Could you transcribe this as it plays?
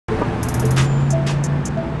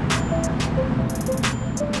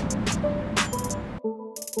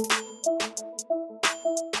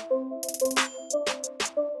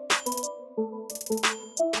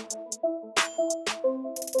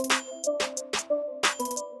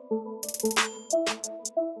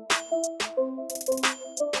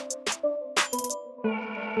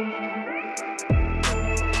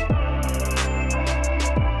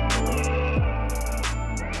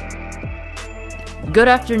Good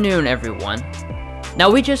afternoon, everyone. Now,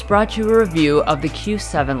 we just brought you a review of the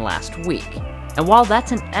Q7 last week, and while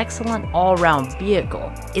that's an excellent all-around vehicle,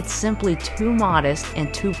 it's simply too modest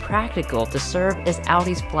and too practical to serve as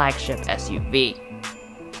Audi's flagship SUV.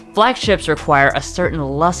 Flagships require a certain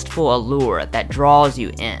lustful allure that draws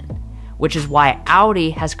you in, which is why Audi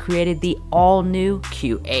has created the all-new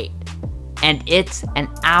Q8, and it's an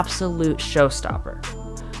absolute showstopper.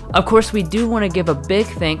 Of course, we do want to give a big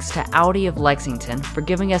thanks to Audi of Lexington for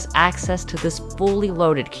giving us access to this fully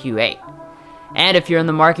loaded Q8. And if you're in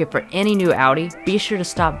the market for any new Audi, be sure to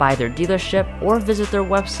stop by their dealership or visit their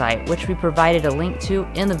website, which we provided a link to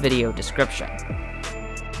in the video description.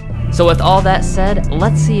 So with all that said,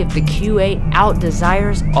 let's see if the Q8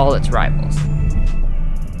 out-desires all its rivals.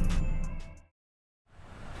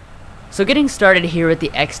 So getting started here with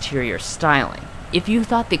the exterior styling. If you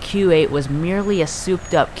thought the Q8 was merely a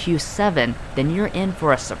souped-up Q7, then you're in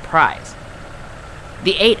for a surprise.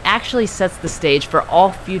 The 8 actually sets the stage for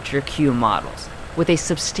all future Q models, with a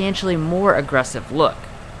substantially more aggressive look.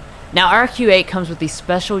 Now, our Q8 comes with the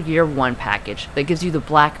special Year 1 package that gives you the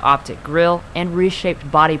black optic grille and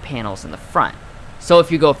reshaped body panels in the front. So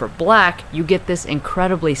if you go for black, you get this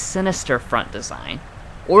incredibly sinister front design,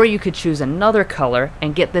 or you could choose another color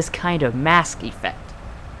and get this kind of mask effect.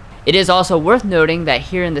 It is also worth noting that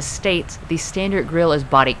here in the States, the standard grille is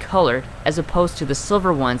body colored as opposed to the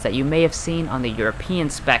silver ones that you may have seen on the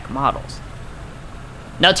European spec models.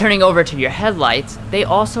 Now turning over to your headlights, they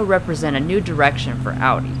also represent a new direction for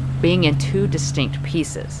Audi, being in 2 distinct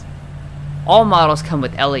pieces. All models come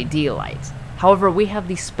with LED lights, however we have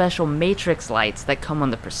these special matrix lights that come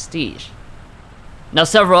on the Prestige. Now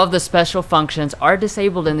several of the special functions are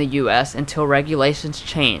disabled in the US until regulations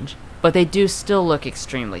change, but they do still look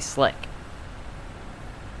extremely slick.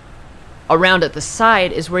 Around at the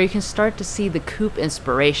side is where you can start to see the coupe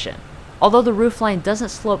inspiration, although the roofline doesn't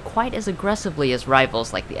slope quite as aggressively as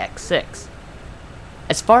rivals like the X6.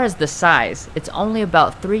 As far as the size, it's only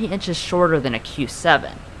about 3 inches shorter than a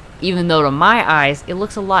Q7, even though to my eyes it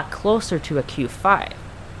looks a lot closer to a Q5.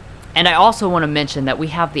 And I also want to mention that we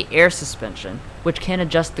have the air suspension, which can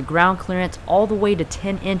adjust the ground clearance all the way to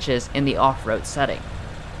 10 inches in the off-road setting.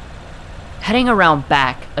 Heading around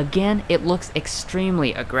back, again, it looks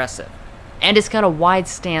extremely aggressive, and it's got a wide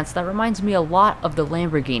stance that reminds me a lot of the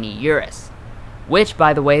Lamborghini Urus, which,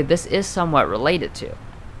 by the way, this is somewhat related to.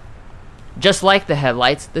 Just like the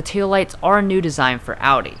headlights, the taillights are a new design for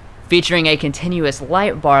Audi, featuring a continuous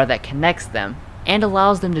light bar that connects them and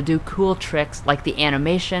allows them to do cool tricks like the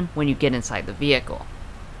animation when you get inside the vehicle.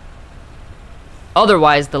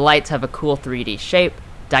 Otherwise, the lights have a cool 3D shape,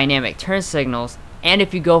 dynamic turn signals, and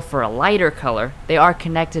if you go for a lighter color, they are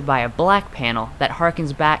connected by a black panel that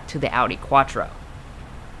harkens back to the Audi Quattro.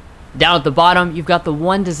 Down at the bottom, you've got the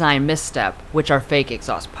one design misstep, which are fake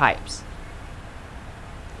exhaust pipes.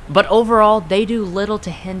 But overall, they do little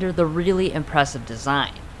to hinder the really impressive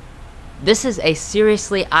design. This is a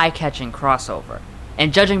seriously eye-catching crossover,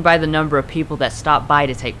 and judging by the number of people that stop by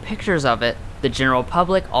to take pictures of it, the general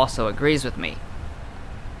public also agrees with me.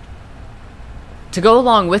 To go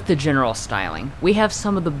along with the general styling, we have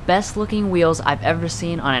some of the best looking wheels I've ever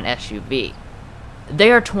seen on an SUV.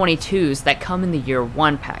 They are 22s that come in the Year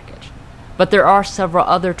 1 package, but there are several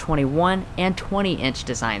other 21 and 20-inch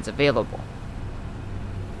designs available.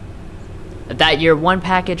 That Year 1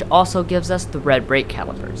 package also gives us the red brake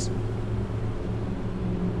calipers.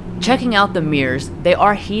 Checking out the mirrors, they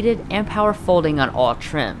are heated and power folding on all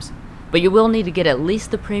trims, but you will need to get at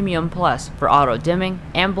least the Premium Plus for auto dimming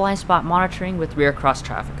and blind spot monitoring with rear cross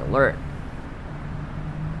traffic alert.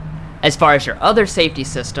 As far as your other safety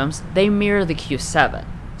systems, they mirror the Q7,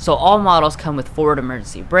 so all models come with forward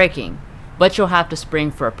emergency braking, but you'll have to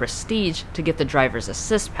spring for a Prestige to get the driver's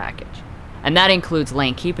assist package, and that includes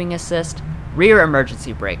lane keeping assist, rear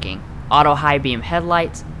emergency braking, auto high beam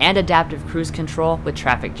headlights, and adaptive cruise control with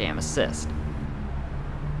traffic jam assist.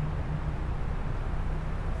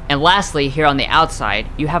 And lastly, here on the outside,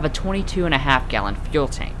 you have a 22.5 gallon fuel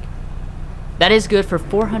tank. That is good for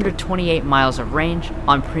 428 miles of range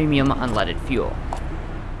on premium unleaded fuel.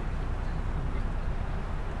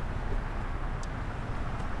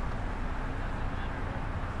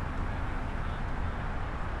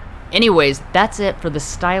 Anyways, that's it for the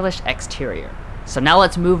stylish exterior. So now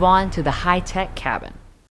let's move on to the high-tech cabin.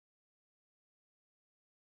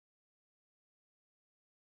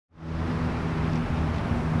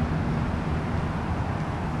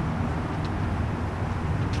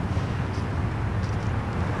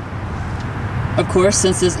 Of course,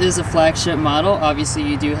 since this is a flagship model, obviously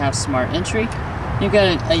you do have smart entry. You've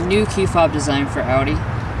got a new key fob design for Audi,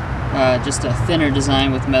 just a thinner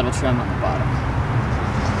design with metal trim on the bottom.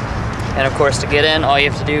 And of course, to get in, all you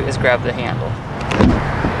have to do is grab the handle.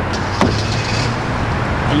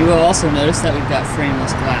 And you will also notice that we've got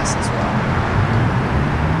frameless glass as well.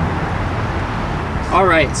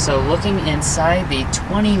 Alright, so looking inside the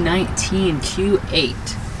 2019 Q8,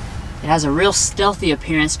 it has a real stealthy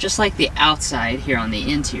appearance, just like the outside here on the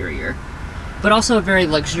interior, but also a very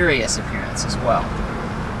luxurious appearance as well.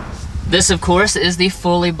 This, of course, is the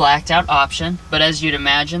fully blacked out option, but as you'd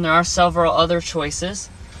imagine, there are several other choices,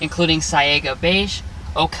 including Siega Beige,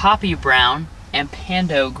 Okapi Brown, and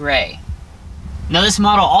Pando Gray. Now this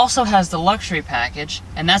model also has the luxury package,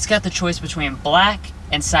 and that's got the choice between black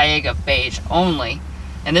and Siega Beige only,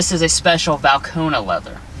 and this is a special Valcona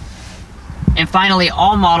leather. And finally,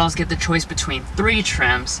 all models get the choice between 3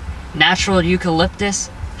 trims: natural eucalyptus,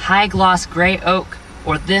 high gloss gray oak,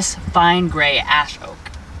 or this fine gray ash oak.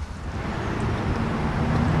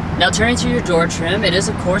 Now turning to your door trim, it is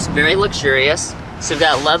of course very luxurious. So you've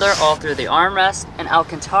got leather all through the armrest and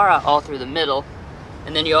Alcantara all through the middle.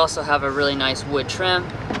 And then you also have a really nice wood trim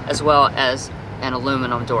as well as an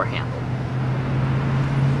aluminum door handle.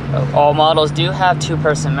 All models do have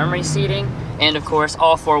 2-person memory seating, and of course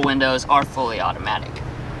all 4 windows are fully automatic.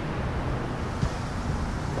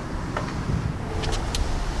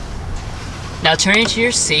 Now turning to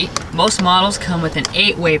your seat, most models come with an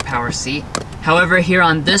 8-way power seat. However, here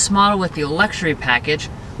on this model with the luxury package,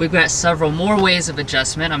 we've got several more ways of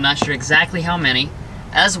adjustment, I'm not sure exactly how many,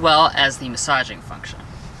 as well as the massaging function.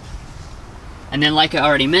 And then like I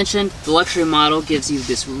already mentioned, the luxury model gives you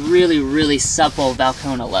this really supple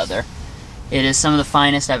Valcona leather. It is some of the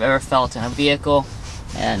finest I've ever felt in a vehicle,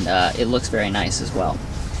 and it looks very nice as well.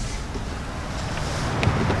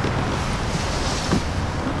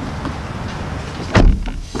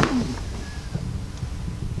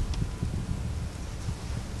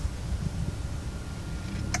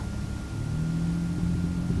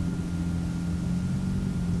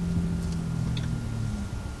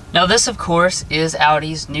 Now this, of course, is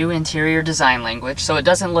Audi's new interior design language, so it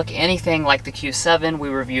doesn't look anything like the Q7 we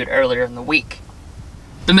reviewed earlier in the week.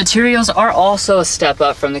 The materials are also a step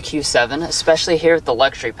up from the Q7, especially here with the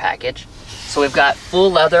luxury package. So we've got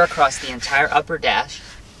full leather across the entire upper dash,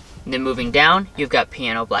 and then moving down, you've got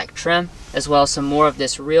piano black trim, as well as some more of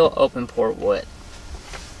this real open pore wood.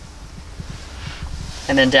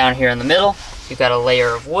 And then down here in the middle, you've got a layer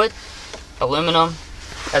of wood, aluminum,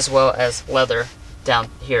 as well as leather down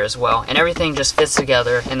here as well, and everything just fits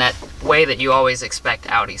together in that way that you always expect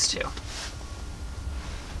Audis to.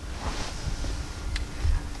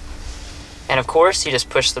 And of course, you just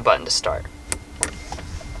push the button to start.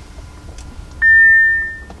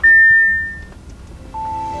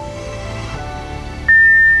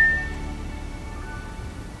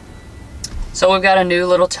 So we've got a new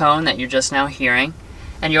little tone that you're just now hearing,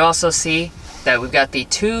 and you also see that we've got the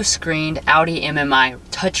 2-screened Audi MMI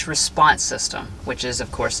Touch Response system, which is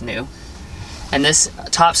of course new. And this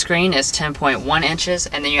top screen is 10.1 inches,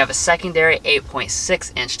 and then you have a secondary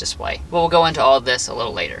 8.6 inch display. But we'll go into all of this a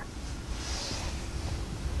little later.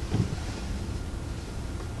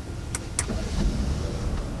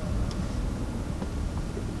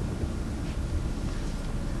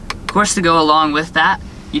 Of course, to go along with that,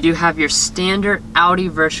 you do have your standard Audi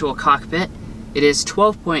virtual cockpit. It is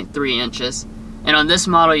 12.3 inches, and on this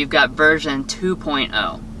model you've got version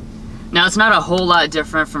 2.0. Now it's not a whole lot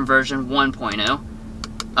different from version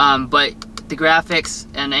 1.0, but the graphics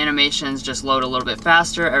and animations just load a little bit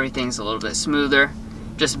faster, everything's a little bit smoother,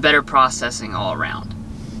 just better processing all around.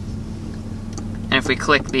 And if we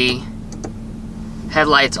click the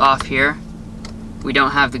headlights off here, we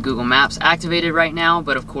don't have the Google Maps activated right now,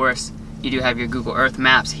 but of course you do have your Google Earth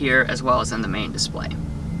Maps here as well as in the main display.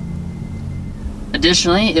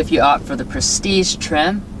 Additionally, if you opt for the Prestige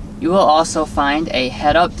trim, you will also find a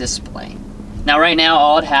head-up display. Now right now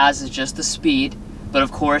all it has is just the speed, but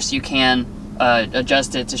of course you can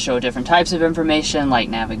adjust it to show different types of information like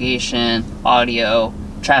navigation, audio,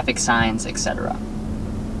 traffic signs, etc.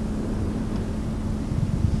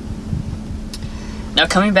 Now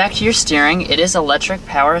coming back to your steering, it is electric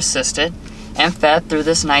power assisted and fed through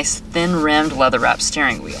this nice thin-rimmed leather-wrapped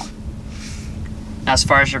steering wheel. As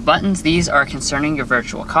far as your buttons, these are concerning your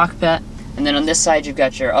virtual cockpit, and then on this side you've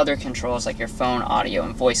got your other controls like your phone, audio,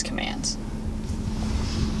 and voice commands.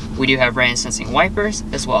 We do have rain sensing wipers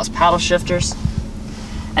as well as paddle shifters,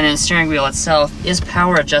 and then the steering wheel itself is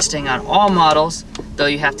power adjusting on all models, though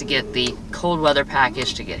you have to get the cold weather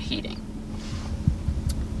package to get heating.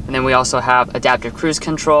 And then we also have adaptive cruise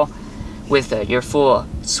control with your full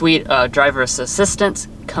suite driver assistance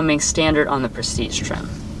coming standard on the Prestige trim.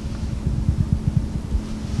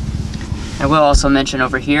 I will also mention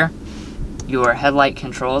over here, your headlight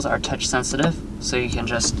controls are touch sensitive, so you can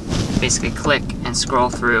just basically click and scroll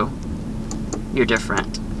through your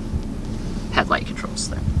different headlight controls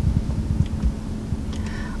there.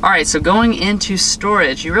 Alright, so going into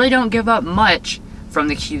storage, you really don't give up much from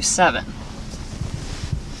the Q7.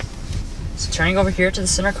 So turning over here to the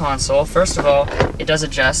center console, first of all, it does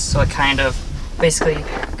adjust, so it kind of basically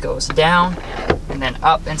goes down and then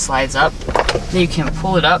up and slides up. Then you can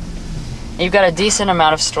pull it up, and you've got a decent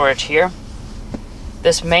amount of storage here.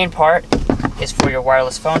 This main part is for your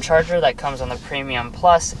wireless phone charger that comes on the Premium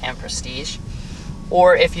Plus and Prestige.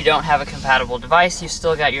 Or if you don't have a compatible device, you've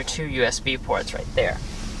still got your 2 USB ports right there.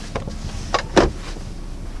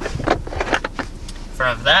 In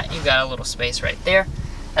front of that, you've got a little space right there,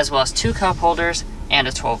 as well as 2 cup holders and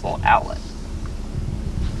a 12-volt outlet.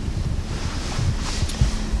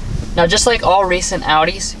 Now, just like all recent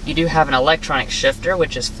Audis, you do have an electronic shifter,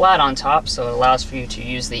 which is flat on top, so it allows for you to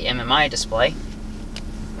use the MMI display.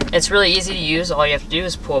 It's really easy to use. All you have to do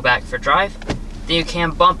is pull back for drive. Then you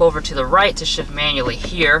can bump over to the right to shift manually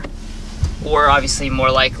here, or obviously more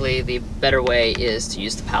likely the better way is to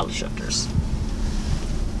use the paddle shifters.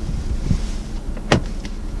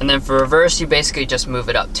 And then for reverse, you basically just move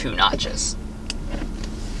it up 2 notches.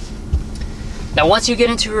 Now once you get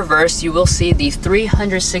into reverse, you will see the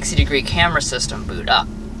 360-degree camera system boot up.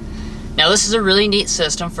 Now this is a really neat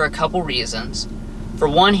system for a couple reasons. For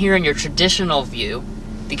one, here in your traditional view,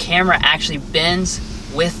 the camera actually bends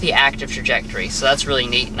with the active trajectory, so that's really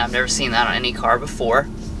neat, and I've never seen that on any car before.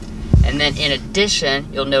 And then in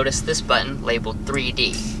addition, you'll notice this button labeled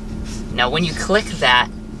 3D. Now when you click that,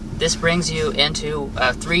 this brings you into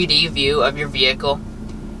a 3D view of your vehicle,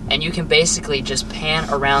 and you can basically just pan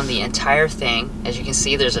around the entire thing. As you can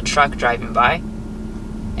see, there's a truck driving by,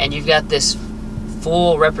 and you've got this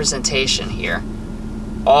full representation here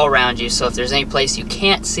all around you, so if there's any place you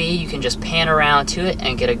can't see, you can just pan around to it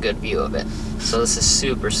and get a good view of it. So this is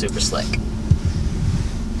super, super slick.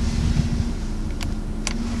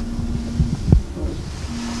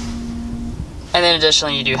 And then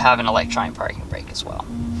additionally, you do have an electronic parking brake as well.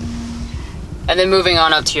 And then moving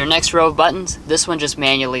on up to your next row of buttons, this one just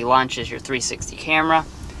manually launches your 360 camera,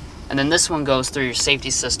 and then this one goes through your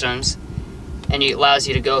safety systems, and it allows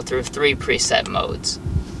you to go through 3 preset modes.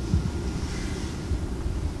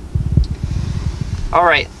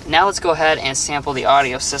 Alright, now let's go ahead and sample the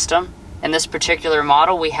audio system. In this particular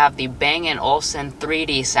model, we have the Bang & Olufsen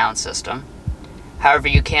 3D sound system. However,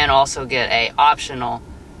 you can also get an optional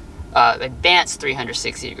advanced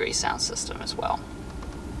 360-degree sound system as well.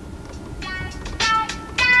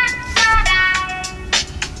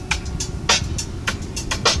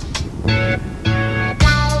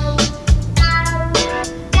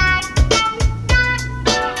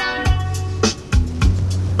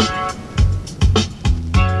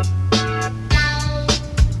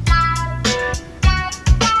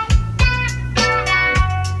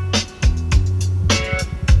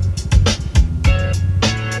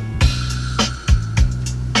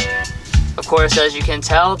 Of course, as you can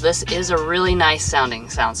tell, this is a really nice sounding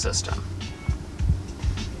sound system.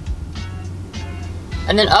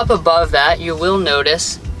 And then up above that, you will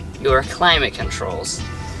notice your climate controls.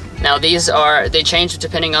 Now they change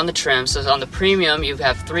depending on the trim. So on the Premium, you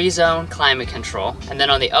have 3-zone climate control, and then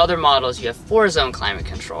on the other models, you have 4-zone climate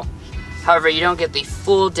control. However, you don't get the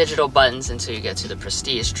full digital buttons until you get to the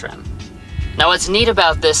Prestige trim. Now what's neat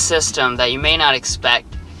about this system that you may not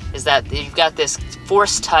expect is that you've got this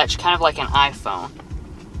force touch, kind of like an iPhone.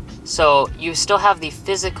 So you still have the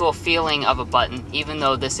physical feeling of a button, even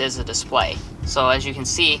though this is a display. So as you can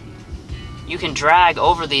see, you can drag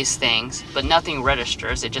over these things, but nothing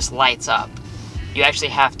registers, it just lights up. You actually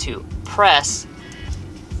have to press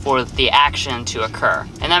for the action to occur.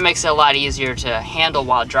 And that makes it a lot easier to handle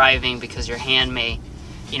while driving, because your hand may,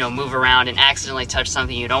 move around and accidentally touch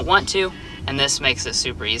something you don't want to, and this makes it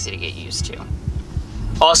super easy to get used to.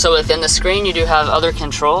 Also within the screen, you do have other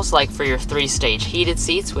controls, like for your 3-stage heated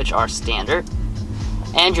seats, which are standard,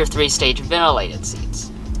 and your 3-stage ventilated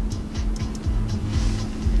seats.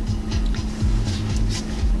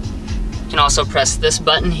 You can also press this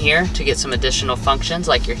button here to get some additional functions,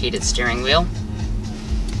 like your heated steering wheel.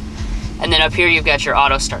 And then up here, you've got your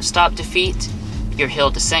auto start-stop defeat, your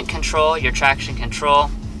hill descent control, your traction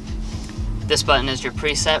control. This button is your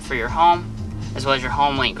preset for your home, as well as your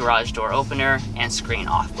home link garage door opener and screen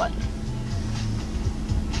off button.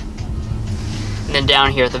 And then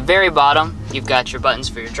down here at the very bottom, you've got your buttons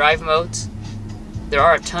for your drive modes. There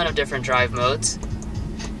are a ton of different drive modes,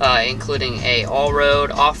 including a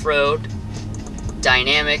all-road, off-road,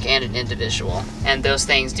 dynamic, and an individual. And those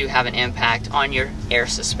things do have an impact on your air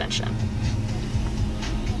suspension.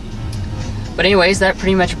 But anyways, that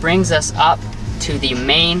pretty much brings us up to the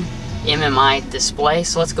main MMI display.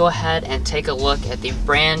 So let's go ahead and take a look at the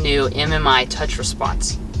brand new MMI Touch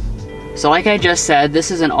Response. So like I just said,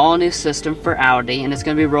 this is an all new system for Audi, and it's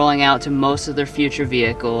going to be rolling out to most of their future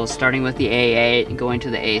vehicles, starting with the A8 and going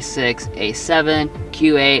to the A6, A7,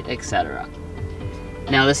 Q8, etc.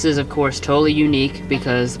 Now this is of course totally unique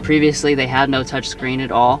because previously they had no touchscreen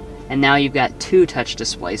at all, and now you've got 2 touch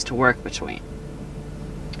displays to work between.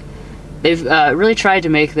 They've really tried to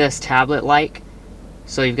make this tablet-like,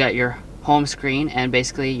 so you've got your home screen and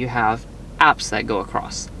basically you have apps that go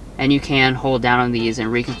across. And you can hold down on these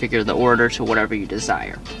and reconfigure the order to whatever you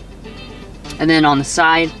desire. And then on the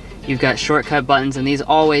side, you've got shortcut buttons, and these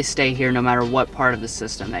always stay here no matter what part of the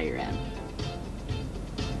system that you're in.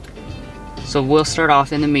 So we'll start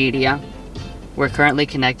off in the media. We're currently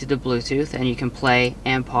connected to Bluetooth, and you can play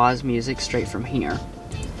and pause music straight from here.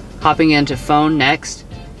 Hopping into phone next,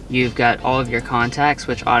 you've got all of your contacts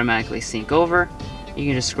which automatically sync over. You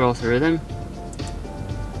can just scroll through them.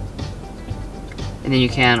 And then you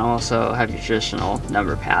can also have your traditional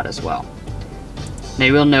number pad as well. Now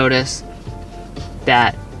you will notice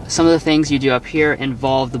that some of the things you do up here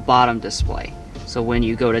involve the bottom display. So when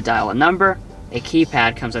you go to dial a number, a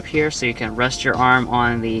keypad comes up here so you can rest your arm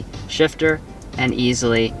on the shifter and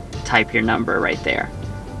easily type your number right there.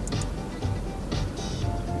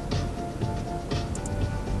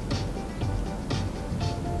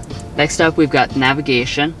 Next up, we've got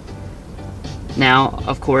navigation. Now,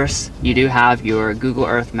 of course, you do have your Google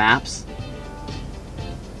Earth Maps,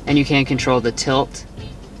 and you can control the tilt.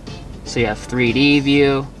 So you have 3D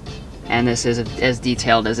view, and this is as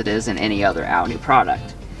detailed as it is in any other Audi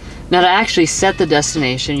product. Now to actually set the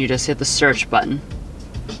destination, you just hit the search button.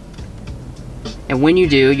 And when you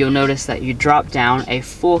do, you'll notice that you drop down a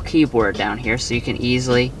full keyboard down here so you can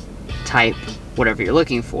easily type whatever you're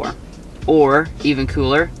looking for. Or, even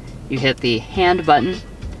cooler, you hit the hand button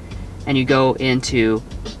and you go into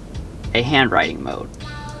a handwriting mode.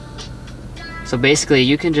 So basically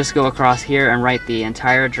you can just go across here and write the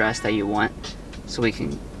entire address that you want. So we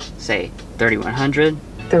can say 3100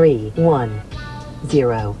 3100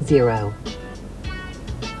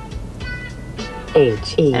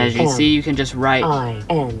 and as you can see, you can just write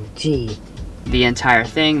HEMING the entire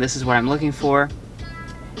thing. This is what I'm looking for.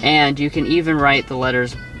 And you can even write the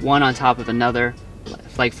letters one on top of another.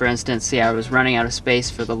 Like for instance, see, I was running out of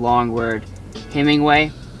space for the long word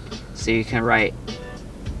Hemingway, so you can write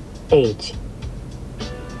H.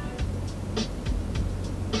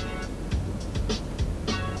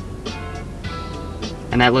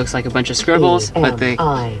 And that looks like a bunch of scribbles, but the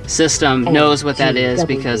system knows what that is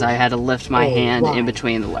because I had to lift my hand in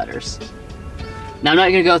between the letters. Now I'm not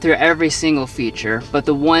going to go through every single feature, but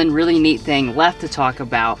the one really neat thing left to talk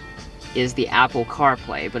about is the Apple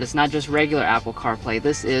CarPlay, but it's not just regular Apple CarPlay.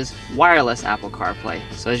 This is wireless Apple CarPlay.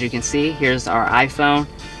 So as you can see, here's our iPhone,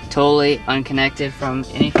 totally unconnected from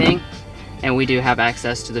anything, and we do have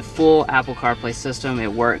access to the full Apple CarPlay system.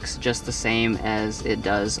 It works just the same as it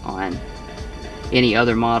does on any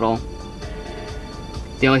other model.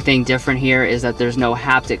 The only thing different here is that there's no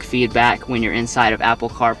haptic feedback when you're inside of Apple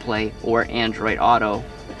CarPlay or Android Auto,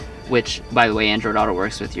 which, by the way, Android Auto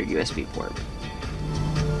works with your USB port.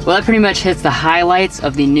 Well, that pretty much hits the highlights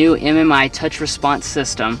of the new MMI Touch Response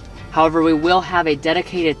system. However, we will have a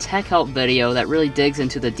dedicated tech help video that really digs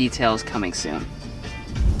into the details coming soon.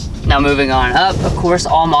 Now moving on up, of course,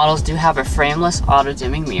 all models do have a frameless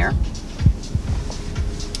auto-dimming mirror.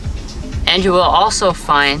 And you will also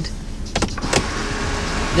find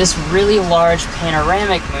this really large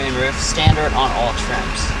panoramic moonroof standard on all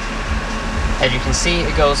trims. As you can see,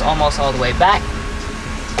 it goes almost all the way back.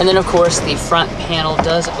 And then of course the front panel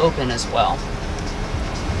does open as well.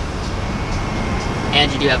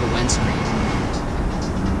 And you do have a windscreen.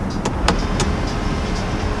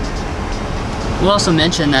 We'll also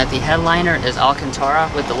mention that the headliner is Alcantara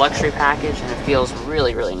with the luxury package, and it feels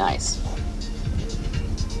really, really nice.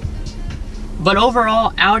 But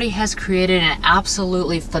overall, Audi has created an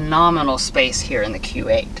absolutely phenomenal space here in the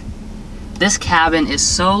Q8. This cabin is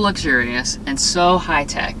so luxurious and so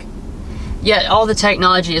high-tech. Yet all the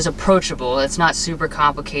technology is approachable, it's not super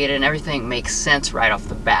complicated, and everything makes sense right off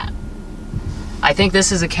the bat. I think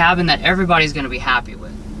this is a cabin that everybody's going to be happy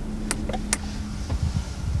with.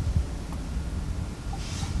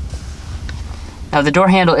 Now the door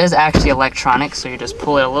handle is actually electronic, so you just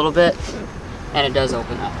pull it a little bit and it does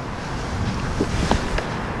open up.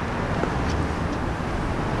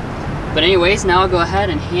 But anyways, now I'll go ahead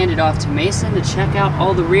and hand it off to Mason to check out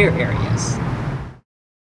all the rear areas.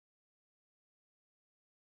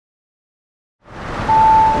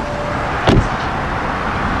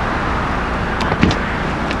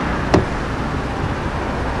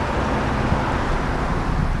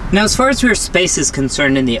 Now, as far as rear space is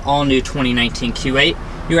concerned in the all-new 2019 Q8,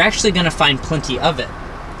 you're actually going to find plenty of it.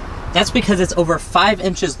 That's because it's over 5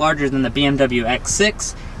 inches larger than the BMW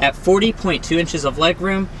X6 at 40.2 inches of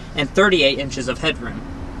legroom and 38 inches of headroom.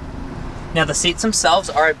 Now, the seats themselves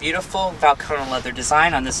are a beautiful Walkaround leather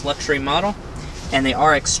design on this luxury model, and they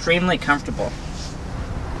are extremely comfortable.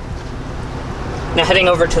 Now, heading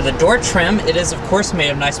over to the door trim, it is of course made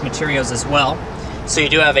of nice materials as well. So you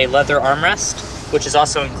do have a leather armrest, which is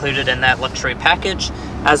also included in that luxury package,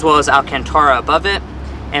 as well as Alcantara above it,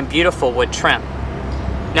 and beautiful wood trim.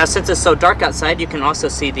 Now, since it's so dark outside, you can also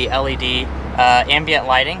see the LED ambient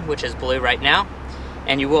lighting, which is blue right now,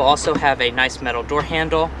 and you will also have a nice metal door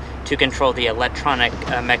handle to control the electronic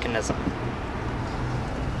mechanism.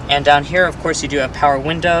 And down here, of course, you do have power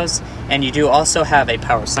windows, and you do also have a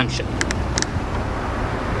power sunshade.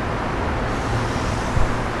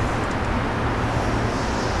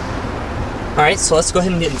 Alright, so let's go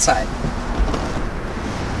ahead and get inside.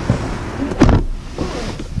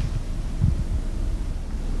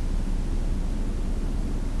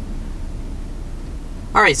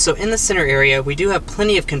 Alright, so in the center area, we do have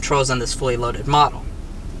plenty of controls on this fully loaded model.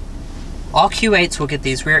 All Q8s will get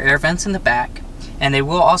these rear air vents in the back, and they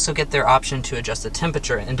will also get their option to adjust the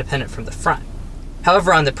temperature independent from the front.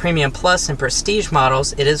 However, on the Premium Plus and Prestige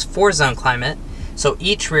models, it is 4-zone climate, so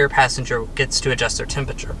each rear passenger gets to adjust their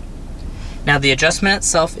temperature. Now, the adjustment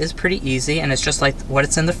itself is pretty easy, and it's just like what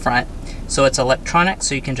it's in the front. So it's electronic,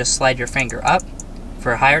 so you can just slide your finger up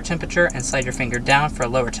for a higher temperature and slide your finger down for a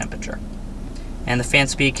lower temperature. And the fan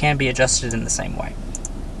speed can be adjusted in the same way.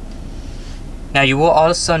 Now, you will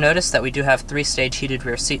also notice that we do have 3-stage heated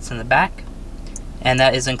rear seats in the back, and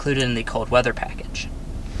that is included in the cold weather package.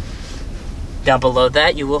 Down below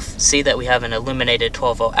that, you will see that we have an illuminated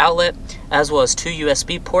 12-volt outlet, as well as 2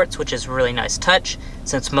 USB ports, which is a really nice touch,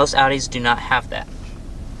 since most Audis do not have that.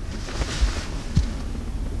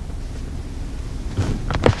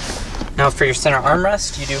 Now, for your center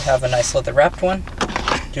armrest, you do have a nice leather wrapped one.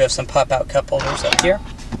 You do have some pop-out cup holders up here.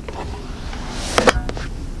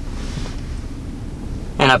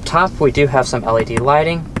 And up top, we do have some LED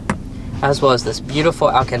lighting, as well as this beautiful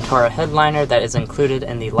Alcantara headliner that is included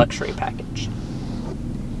in the luxury package.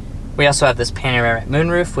 We also have this panoramic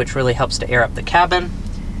moonroof, which really helps to air up the cabin,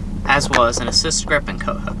 as well as an assist grip and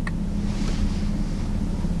coat hook.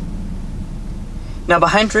 Now,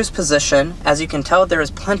 behind Drew's position, as you can tell, there is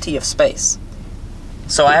plenty of space.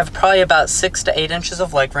 So I have probably about 6 to 8 inches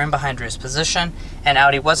of legroom behind Drew's position, and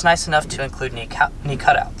Audi was nice enough to include knee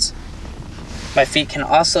cutouts. My feet can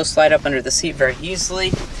also slide up under the seat very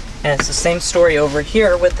easily, and it's the same story over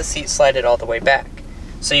here with the seat slided all the way back.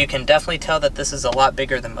 So you can definitely tell that this is a lot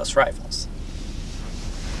bigger than most rivals.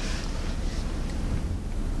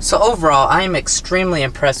 So overall, I am extremely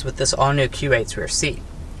impressed with this all-new Q8's rear seat.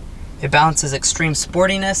 It balances extreme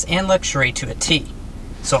sportiness and luxury to a T,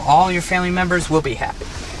 so all your family members will be happy.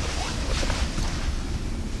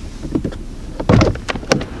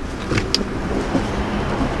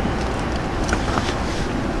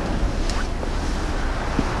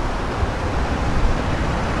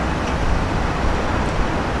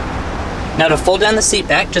 Now, to fold down the seat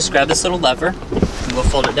back, just grab this little lever, and we'll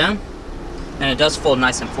fold it down, and it does fold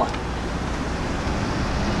nice and flat.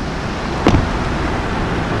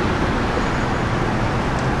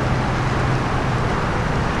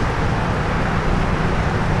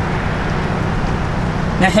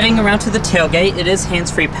 Now, heading around to the tailgate, it is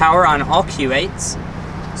hands-free power on all Q8s,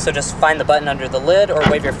 so just find the button under the lid or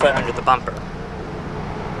wave your foot under the bumper.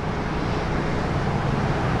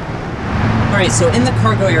 Alright, so in the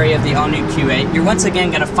cargo area of the all-new Q8, you're once again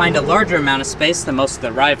going to find a larger amount of space than most of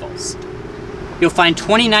the rivals. You'll find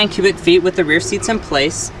 29 cubic feet with the rear seats in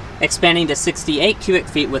place, expanding to 68 cubic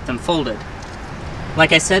feet with them folded.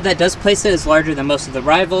 Like I said, that does place it as larger than most of the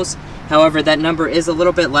rivals, however that number is a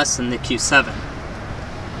little bit less than the Q7.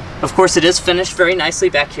 Of course, it is finished very nicely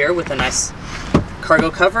back here with a nice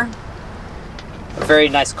cargo cover, a very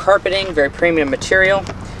nice carpeting, very premium material,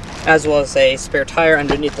 as well as a spare tire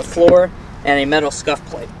underneath the floor, and a metal scuff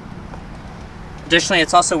plate. Additionally,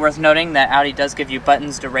 it's also worth noting that Audi does give you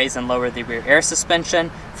buttons to raise and lower the rear air suspension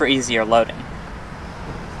for easier loading.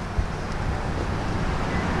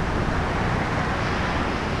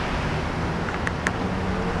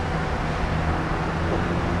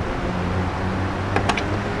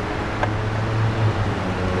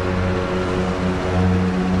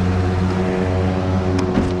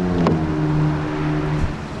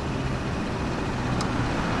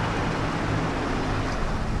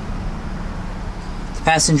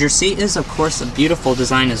 Passenger seat is, of course, a beautiful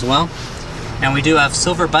design as well. And we do have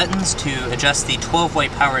silver buttons to adjust the 12-way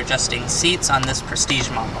power adjusting seats on this Prestige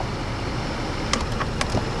model.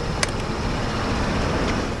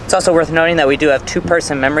 It's also worth noting that we do have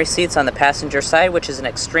 2-person memory seats on the passenger side, which is an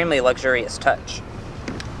extremely luxurious touch.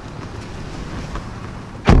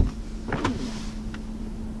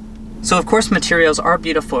 So of course materials are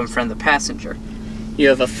beautiful in front of the passenger. You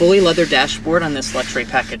have a fully leather dashboard on this luxury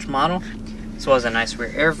package model, as well as a nice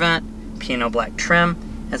rear air vent, piano black trim,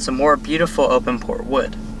 and some more beautiful open pore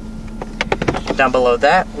wood. Down below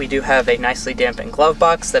that, we do have a nicely dampened glove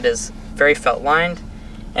box that is very felt lined,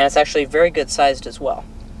 and it's actually very good sized as well.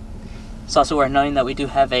 It's also worth noting that we do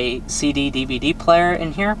have a CD DVD player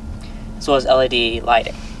in here, as well as LED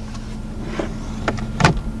lighting.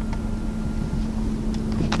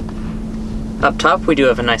 Up top, we do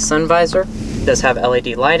have a nice sun visor. It does have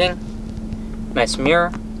LED lighting, nice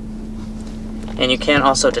mirror, and you can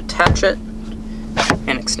also detach it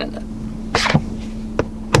and extend it.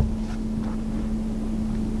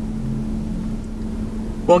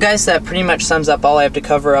 Well guys, that pretty much sums up all I have to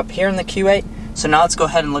cover up here in the Q8. So now let's go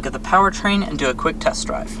ahead and look at the powertrain and do a quick test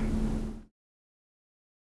drive.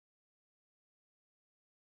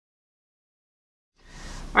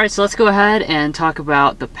 Alright, so let's go ahead and talk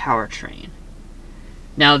about the powertrain.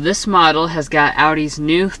 Now this model has got Audi's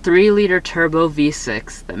new 3-liter turbo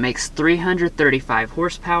V6 that makes 335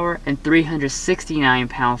 horsepower and 369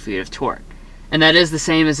 pound-feet of torque. And that is the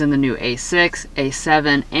same as in the new A6,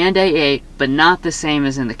 A7, and A8, but not the same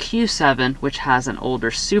as in the Q7, which has an older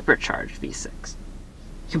supercharged V6.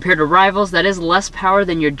 Compared to rivals, that is less power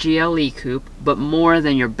than your GLE coupe, but more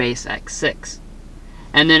than your base X6.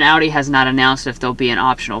 And then Audi has not announced if there'll be an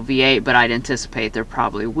optional V8, but I'd anticipate there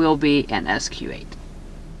probably will be an SQ8.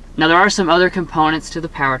 Now there are some other components to the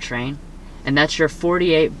powertrain, and that's your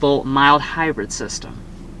 48-volt mild hybrid system.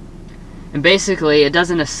 And basically, it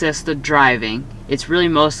doesn't assist the driving. It's really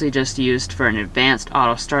mostly just used for an advanced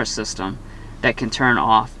auto start system that can turn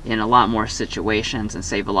off in a lot more situations and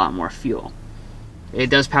save a lot more fuel. It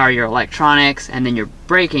does power your electronics, and then your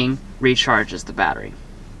braking recharges the battery.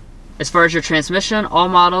 As far as your transmission, all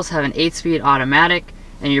models have an 8-speed automatic,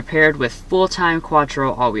 and you're paired with full-time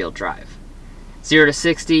quattro all-wheel drive. 0 to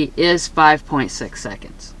 60 is 5.6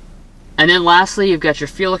 seconds. And then lastly, you've got your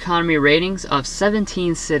fuel economy ratings of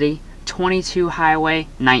 17 city, 22 highway,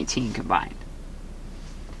 19 combined.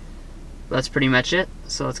 That's pretty much it,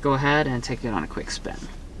 so let's go ahead and take it on a quick spin.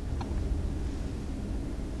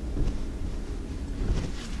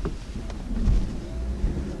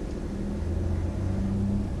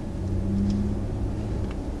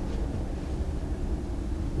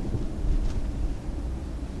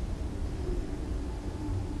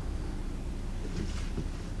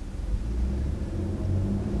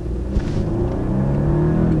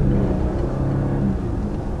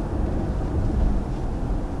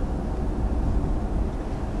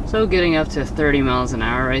 So getting up to 30 miles an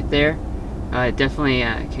hour right there, it definitely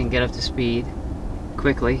can get up to speed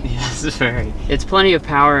quickly. Yes, very. It's plenty of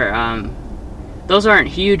power. Those aren't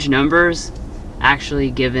huge numbers,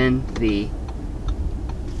 actually, given the,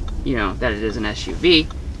 that it is an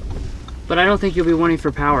SUV. But I don't think you'll be wanting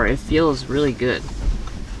for power. It feels really good.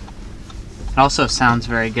 It also sounds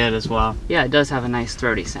very good as well. Yeah, it does have a nice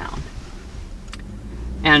throaty sound.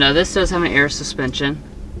 And this does have an air suspension.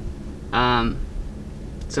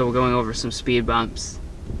 So we're going over some speed bumps.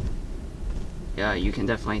 Yeah, you can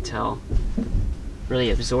definitely tell. Really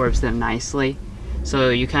absorbs them nicely.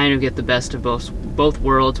 So you kind of get the best of both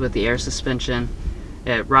worlds with the air suspension.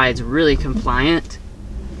 It rides really compliant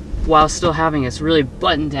while still having its really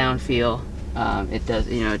buttoned down feel. It does,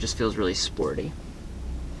 it just feels really sporty.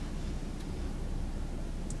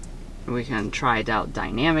 We can try it out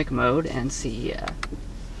dynamic mode and see if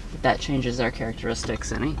that changes our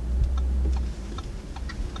characteristics any.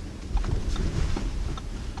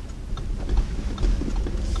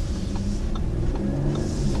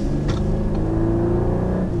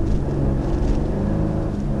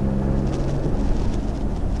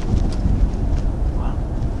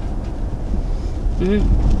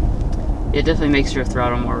 It definitely makes your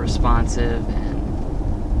throttle more responsive, and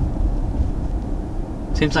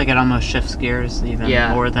seems like it almost shifts gears even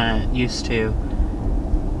more than it used to.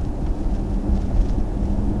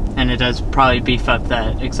 And it does probably beef up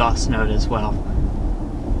that exhaust note as well.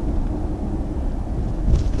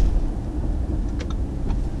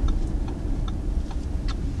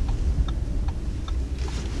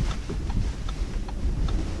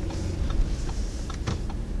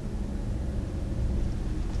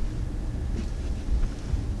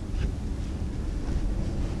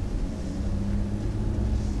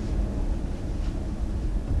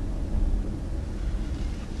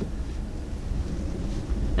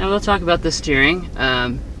 Now we'll talk about the steering.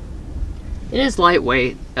 It is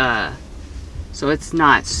lightweight, so it's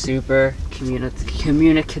not super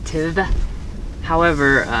communicative.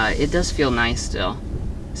 However, it does feel nice still,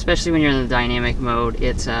 especially when you're in the dynamic mode.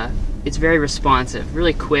 It's very responsive,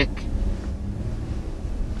 really quick.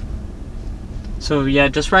 So yeah,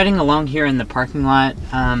 just riding along here in the parking lot,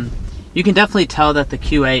 you can definitely tell that the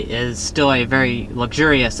Q8 is still a very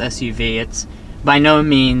luxurious SUV. It's by no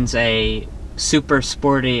means a super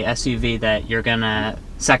sporty SUV that you're gonna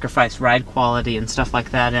sacrifice ride quality and stuff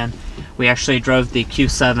like that in. We actually drove the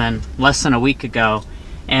Q7 less than a week ago,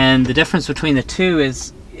 and the difference between the two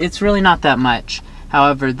is it's really not that much.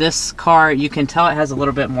 However, this car, you can tell it has a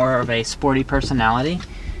little bit more of a sporty personality,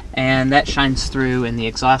 and that shines through in the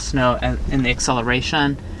exhaust note and in the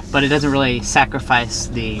acceleration, but it doesn't really sacrifice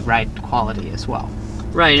the ride quality as well.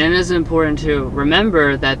 Right, and it's important to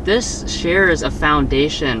remember that this shares a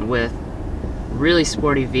foundation with really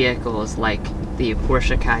sporty vehicles like the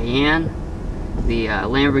Porsche Cayenne, the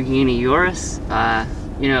Lamborghini Urus,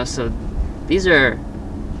 you know, so these are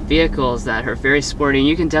vehicles that are very sporty, and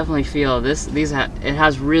you can definitely feel it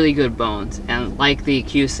has really good bones. And like the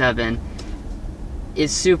Q7,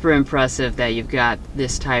 it's super impressive that you've got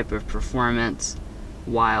this type of performance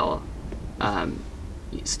while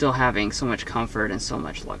still having so much comfort and so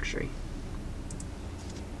much luxury.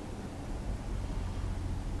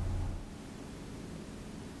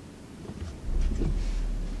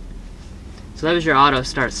 So that was your auto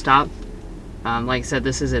start stop. Like I said,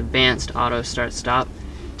 this is advanced auto start stop.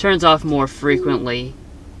 Turns off more frequently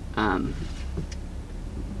than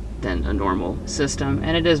a normal system,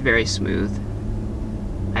 and it is very smooth.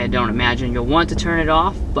 I don't imagine you'll want to turn it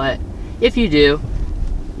off, but if you do,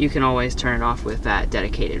 you can always turn it off with that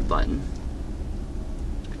dedicated button.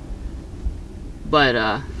 But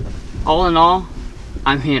all in all,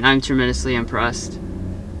 I mean, I'm tremendously impressed.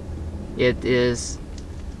 It is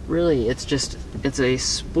really, it's a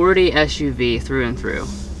sporty SUV through and through.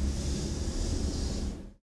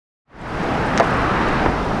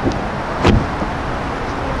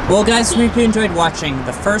 Well guys, we hope you enjoyed watching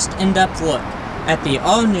the first in-depth look at the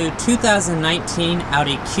all-new 2019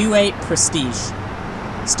 Audi Q8 Prestige.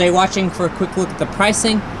 Stay watching for a quick look at the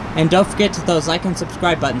pricing, and don't forget to hit those like and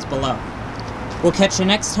subscribe buttons below. We'll catch you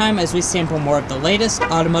next time as we sample more of the latest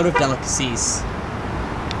automotive delicacies.